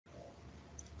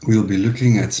we'll be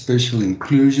looking at special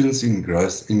inclusions in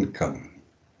gross income.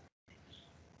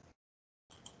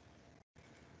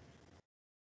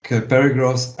 Okay,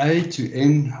 paragraphs A to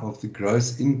N of the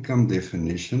gross income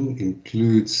definition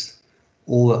includes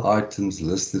all the items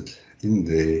listed in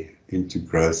there into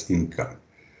gross income.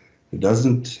 It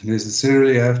doesn't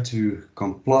necessarily have to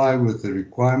comply with the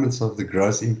requirements of the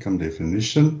gross income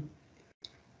definition.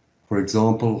 For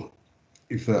example,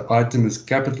 if an item is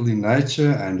capital in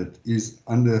nature and it is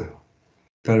under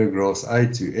paragraphs A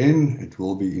to N, it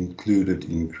will be included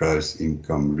in gross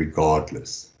income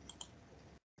regardless.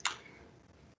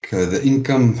 Okay, the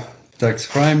income tax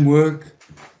framework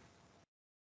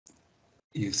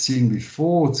you've seen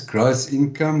before, it's gross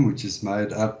income, which is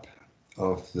made up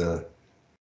of the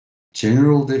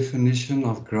general definition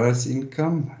of gross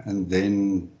income, and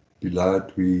then below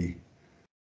it we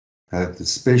have the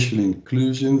special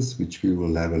inclusions, which we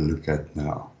will have a look at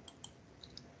now.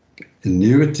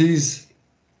 Annuities,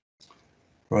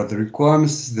 right, the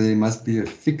requirements, there must be a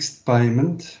fixed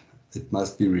payment, it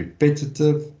must be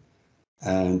repetitive,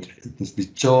 and it must be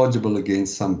chargeable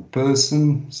against some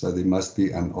person, so there must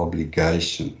be an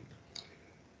obligation.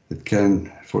 It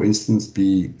can, for instance,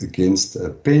 be against a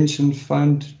pension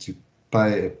fund to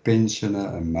pay a pensioner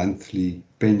a monthly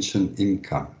pension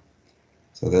income.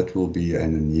 So that will be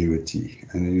an annuity.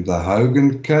 And in the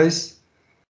Hogan case,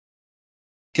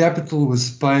 capital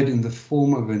was paid in the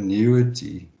form of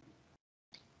annuity,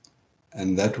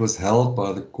 and that was held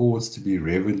by the courts to be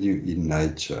revenue in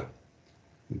nature.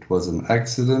 It was an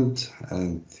accident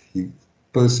and the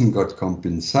person got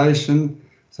compensation,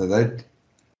 so that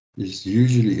is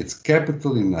usually, it's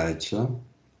capital in nature,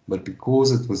 but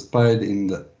because it was paid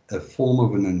in a form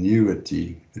of an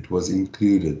annuity, it was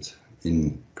included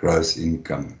in gross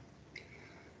income.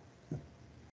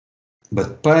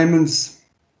 But payments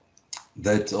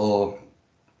that are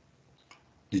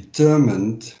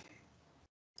determined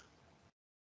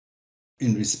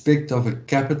in respect of a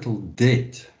capital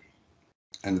debt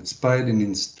and it's paid in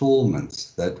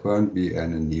installments, that won't be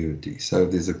an annuity. So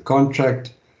if there's a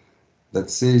contract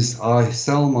that says, I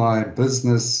sell my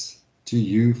business to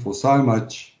you for so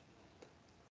much,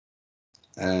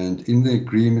 and in the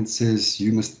agreement says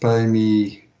you must pay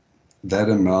me that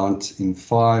amount in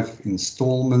 5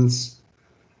 installments,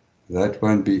 that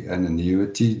won't be an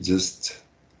annuity, just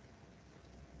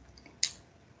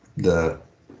the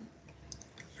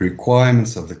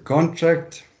requirements of the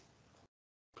contract,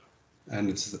 and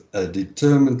it's a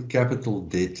determined capital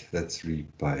debt that's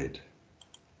repaid.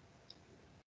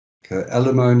 Okay,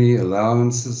 alimony,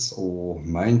 allowances or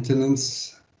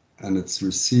maintenance, and it's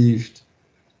received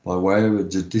by way of a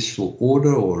judicial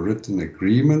order or written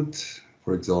agreement,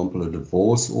 for example, a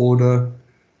divorce order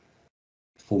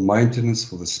for maintenance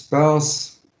for the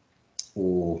spouse,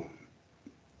 or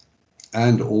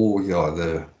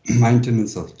the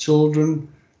maintenance of children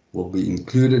will be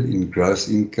included in gross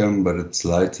income, but it's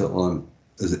later on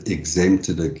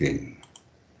exempted again.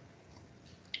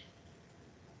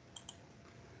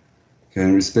 Okay,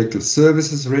 in respect of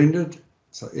services rendered,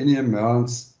 so any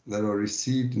amounts that are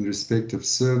received in respect of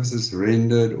services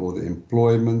rendered or the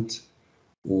employment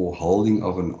or holding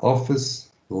of an office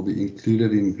will be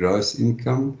included in gross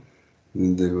income.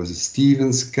 And there was a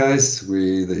Stevens case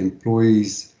where the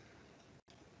employees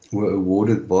were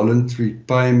awarded voluntary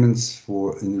payments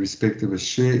in respect of a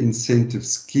share incentive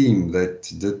scheme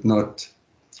that did not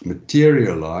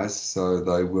materialize, so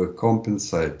they were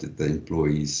compensated, the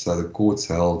employees. So the courts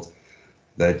held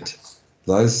that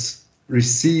those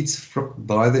receipts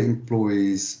by the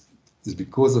employees is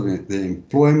because of their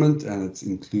employment and it's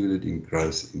included in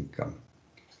gross income.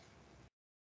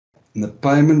 And the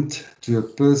payment to a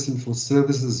person for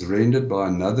services rendered by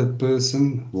another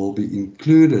person will be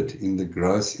included in the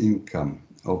gross income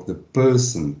of the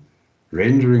person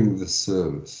rendering the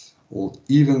service, or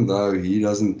even though he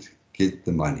doesn't get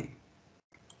the money.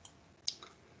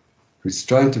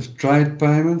 Restraint of trade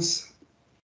payments,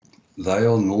 they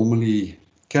are normally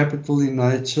capital in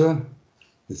nature.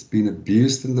 It's been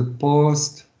abused in the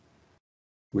past,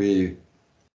 where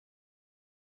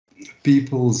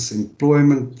people's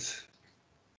employment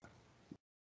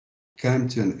came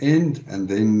to an end, and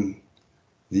then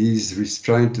these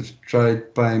restraint of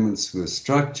trade payments were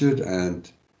structured, and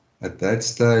at that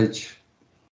stage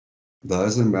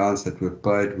those amounts that were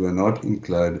paid were not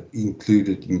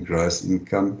included in gross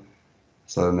income.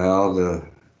 So now the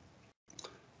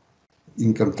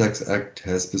Income Tax Act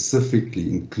has specifically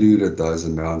included those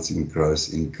amounts in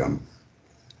gross income,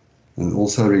 and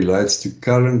also relates to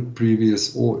current,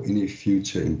 previous or any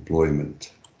future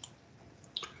employment.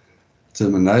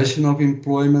 Termination of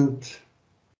employment,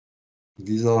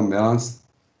 these are amounts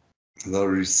that are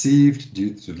received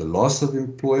due to the loss of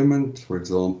employment, for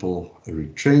example, a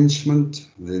retrenchment,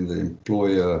 then the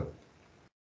employer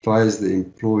pays the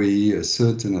employee a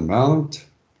certain amount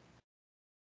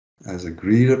as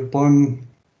agreed upon,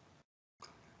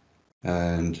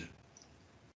 and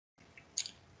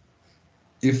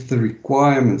if the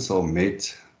requirements are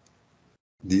met,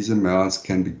 these amounts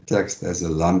can be taxed as a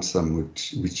lump sum,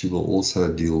 which you will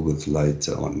also deal with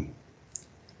later on.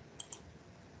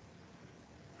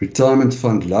 Retirement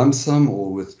fund lump sum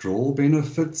or withdrawal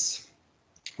benefits.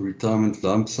 Retirement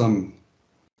lump sum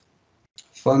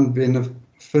fund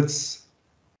benefits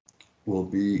will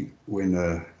be when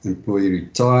an employee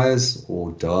retires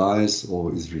or dies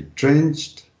or is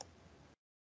retrenched.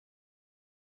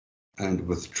 And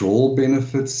withdrawal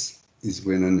benefits is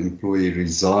when an employee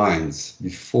resigns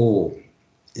before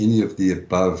any of the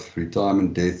above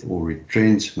retirement, death, or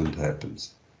retrenchment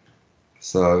happens.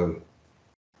 So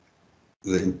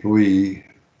the employee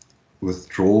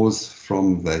withdraws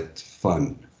from that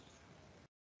fund.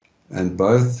 And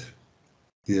both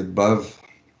the above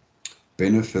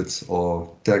benefits are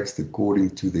taxed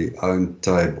according to their own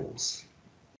tables.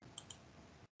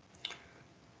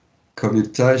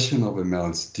 Commutation of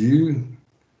amounts due.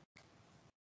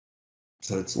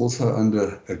 So it's also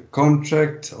under a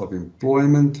contract of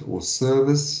employment or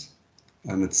service,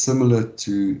 and it's similar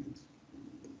to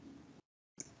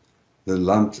the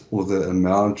lump or the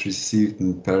amount received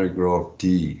in paragraph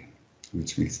D,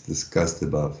 which we discussed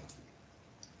above.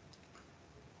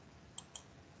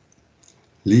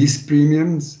 Lease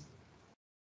premiums.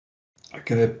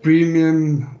 Okay, a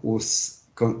premium or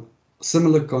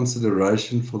similar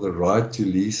consideration for the right to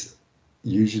lease,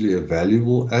 usually a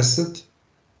valuable asset.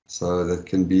 So that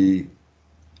can be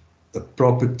a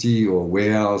property or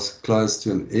warehouse close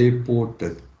to an airport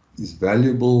that is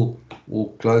valuable,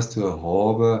 or close to a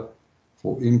harbor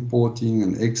for importing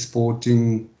and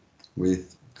exporting, where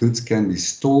goods can be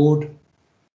stored.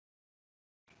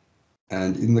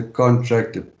 And in the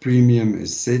contract, a premium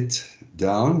is set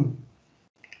down,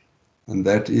 and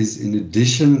that is in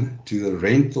addition to the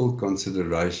rental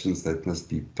considerations that must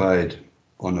be paid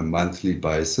on a monthly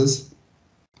basis.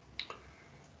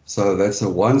 So that's a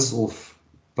once-off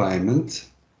payment,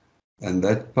 and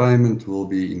that payment will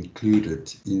be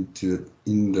included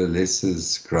in the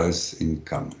lessor's gross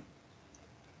income.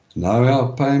 Now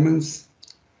our payments,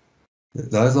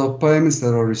 those are payments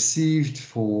that are received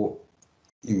for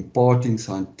imparting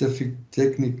scientific,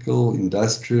 technical,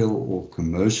 industrial, or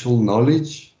commercial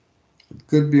knowledge. It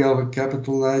could be of a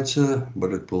capital nature,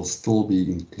 but it will still be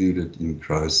included in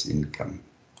gross income.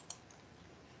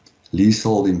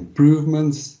 Leasehold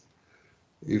improvements.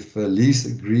 If a lease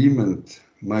agreement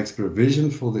makes provision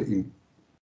for the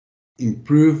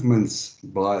improvements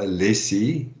by a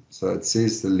lessee, so it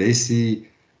says the lessee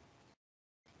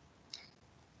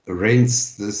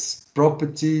rents this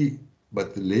property,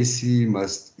 but the lessee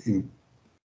must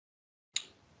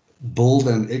build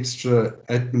an extra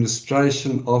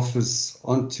administration office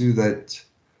onto that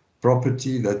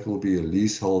property, that will be a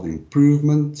leasehold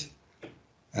improvement,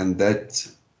 and that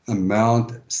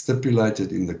amount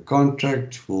stipulated in the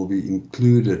contract will be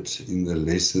included in the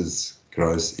lessor's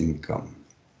gross income.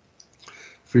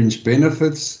 Fringe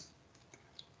benefits,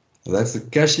 that's the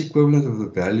cash equivalent of the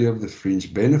value of the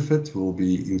fringe benefit, will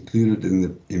be included in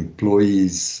the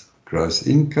employee's gross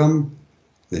income.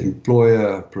 The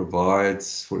employer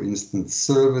provides, for instance,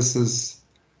 services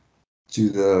to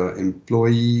the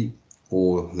employee,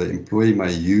 or the employee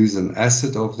may use an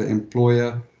asset of the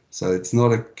employer. So it's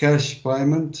not a cash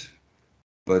payment,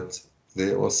 but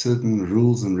there are certain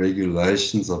rules and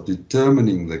regulations of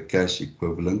determining the cash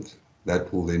equivalent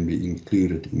that will then be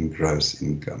included in gross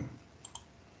income.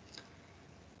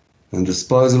 And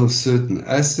disposal of certain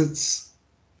assets.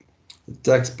 The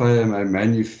taxpayer may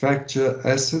manufacture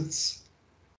assets,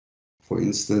 for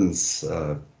instance,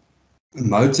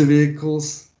 motor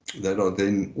vehicles that are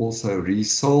then also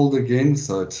resold again.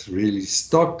 So it's really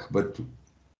stock, but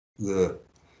the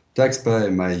taxpayer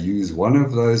may use one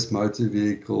of those motor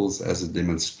vehicles as a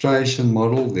demonstration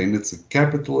model. Then it's a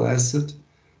capital asset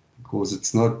because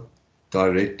it's not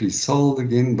directly sold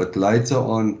again, but later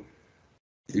on,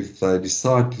 if they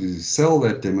decide to sell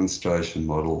that demonstration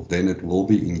model, then it will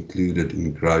be included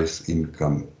in gross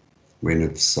income when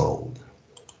it's sold.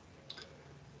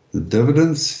 The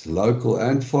dividends, local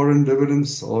and foreign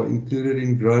dividends, are included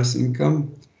in gross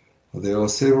income. There are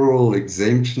several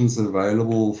exemptions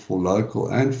available for local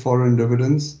and foreign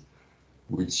dividends,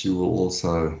 which you will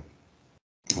also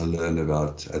learn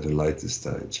about at a later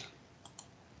stage.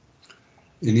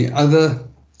 Any other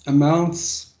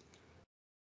amounts?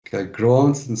 Okay,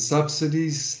 grants and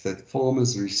subsidies that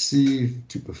farmers receive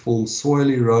to perform soil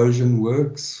erosion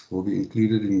works will be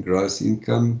included in gross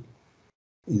income.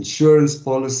 Insurance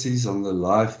policies on the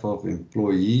life of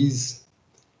employees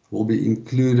will be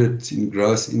included in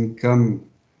gross income,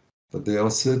 but there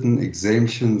are certain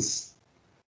exemptions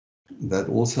that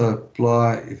also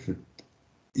apply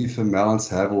if amounts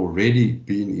have already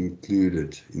been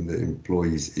included in the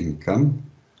employee's income,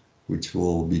 which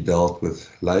will be dealt with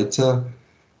later.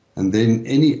 And then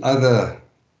any other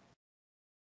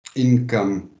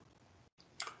income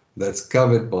that's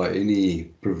covered by any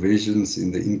provisions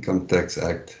in the Income Tax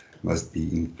Act must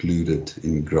be included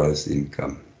in gross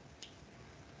income.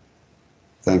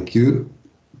 Thank you.